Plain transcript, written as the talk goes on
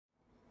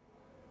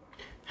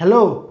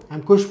Hello,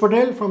 I'm Kush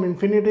Patel from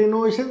Infinity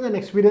Innovations and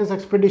Experience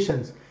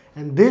Expeditions,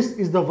 and this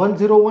is the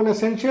 101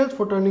 Essentials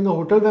for turning a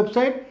hotel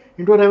website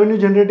into a revenue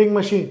generating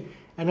machine,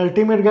 an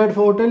ultimate guide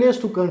for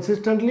hoteliers to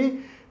consistently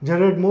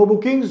generate more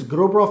bookings,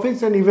 grow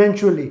profits, and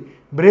eventually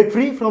break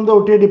free from the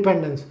OTA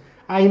dependence.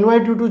 I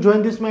invite you to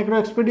join this micro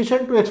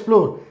expedition to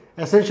explore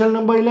essential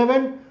number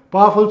 11,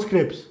 powerful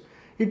scripts.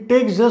 It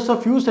takes just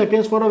a few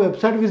seconds for a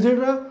website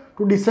visitor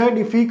to decide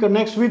if he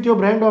connects with your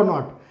brand or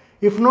not.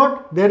 If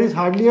not, there is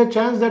hardly a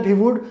chance that he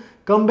would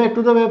come back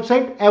to the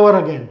website ever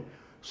again.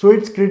 So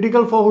it's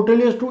critical for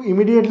hoteliers to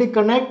immediately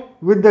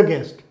connect with the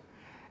guest.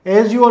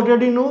 As you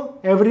already know,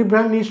 every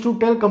brand needs to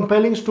tell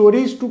compelling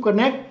stories to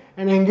connect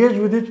and engage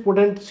with its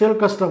potential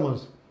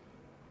customers.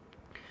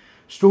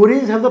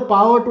 Stories have the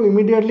power to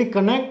immediately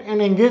connect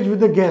and engage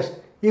with the guest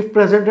if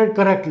presented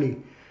correctly.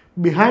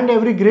 Behind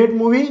every great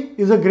movie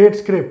is a great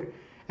script,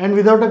 and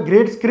without a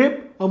great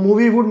script, a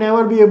movie would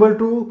never be able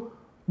to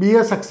be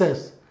a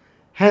success.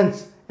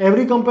 Hence,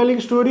 every compelling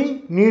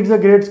story needs a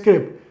great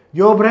script.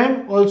 Your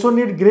brand also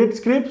needs great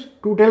scripts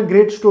to tell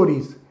great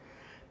stories.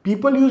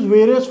 People use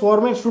various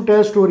formats to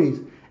tell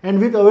stories,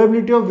 and with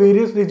availability of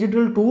various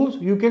digital tools,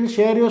 you can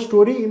share your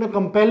story in a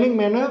compelling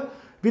manner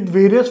with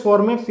various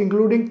formats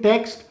including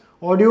text,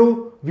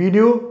 audio,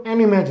 video,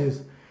 and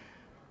images.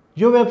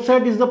 Your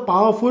website is the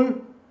powerful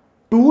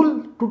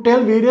tool to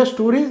tell various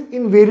stories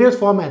in various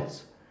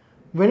formats.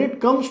 When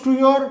it comes to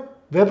your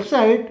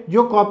website,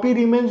 your copy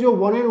remains your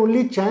one and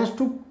only chance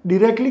to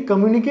directly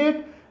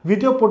communicate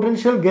with your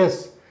potential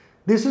guests.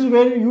 This is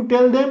where you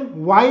tell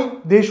them why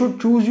they should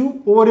choose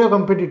you over your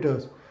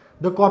competitors.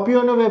 The copy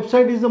on a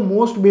website is the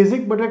most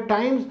basic but at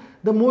times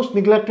the most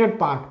neglected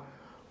part.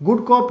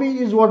 Good copy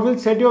is what will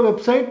set your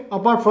website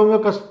apart from your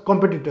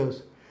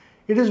competitors.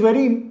 It is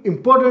very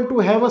important to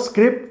have a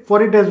script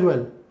for it as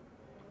well.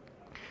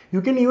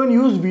 You can even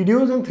use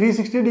videos and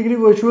 360-degree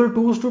virtual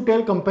tools to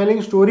tell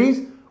compelling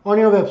stories on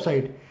your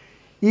website.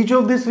 Each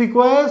of these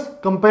requires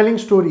compelling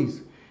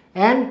stories,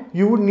 and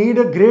you would need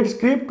a great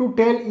script to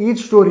tell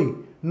each story,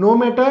 no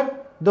matter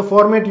the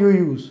format you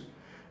use.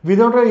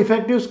 Without an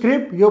effective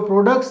script, your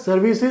products,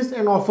 services,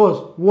 and offers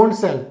won't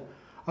sell.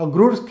 A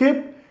good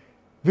script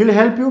will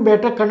help you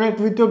better connect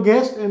with your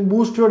guests and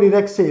boost your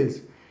direct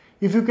sales.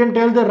 If you can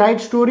tell the right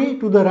story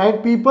to the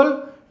right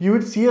people, you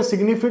would see a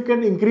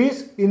significant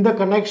increase in the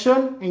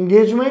connection,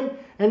 engagement,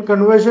 and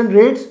conversion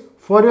rates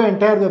for your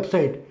entire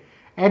website.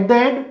 At the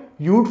end,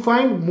 you would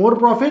find more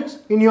profits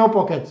in your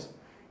pockets.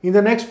 In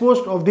the next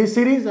post of this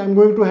series, I am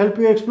going to help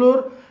you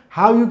explore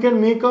how you can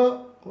make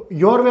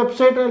your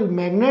website a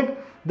magnet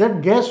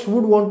that guests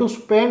would want to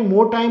spend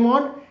more time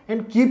on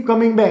and keep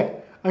coming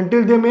back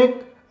until they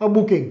make a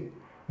booking.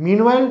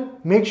 Meanwhile,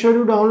 make sure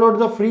you download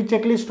the free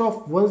checklist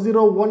of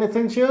 101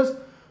 essentials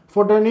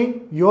for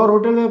turning your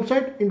hotel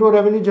website into a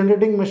revenue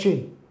generating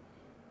machine.